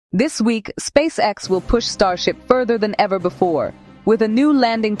This week, SpaceX will push Starship further than ever before, with a new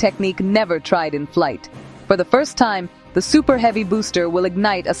landing technique never tried in flight. For the first time, the Super Heavy booster will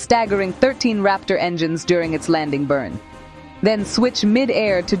ignite a staggering 13 Raptor engines during its landing burn, then switch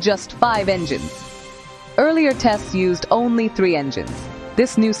mid-air to just 5 engines. Earlier tests used only 3 engines.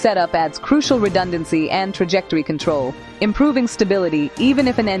 This new setup adds crucial redundancy and trajectory control, improving stability even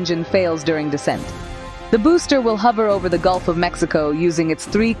if an engine fails during descent. The booster will hover over the Gulf of Mexico using its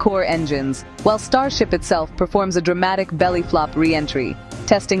 3 core engines, while Starship itself performs a dramatic belly flop re-entry,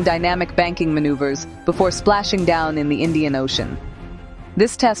 testing dynamic banking maneuvers before splashing down in the Indian Ocean.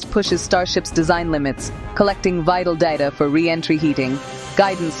 This test pushes Starship's design limits, collecting vital data for re-entry heating,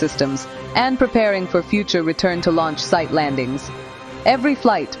 guidance systems, and preparing for future return-to-launch site landings. Every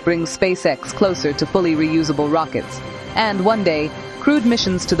flight brings SpaceX closer to fully reusable rockets, and one day, crewed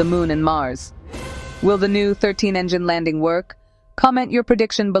missions to the Moon and Mars. Will the new 13-engine landing work? Comment your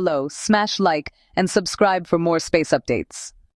prediction below, smash like, and subscribe for more space updates.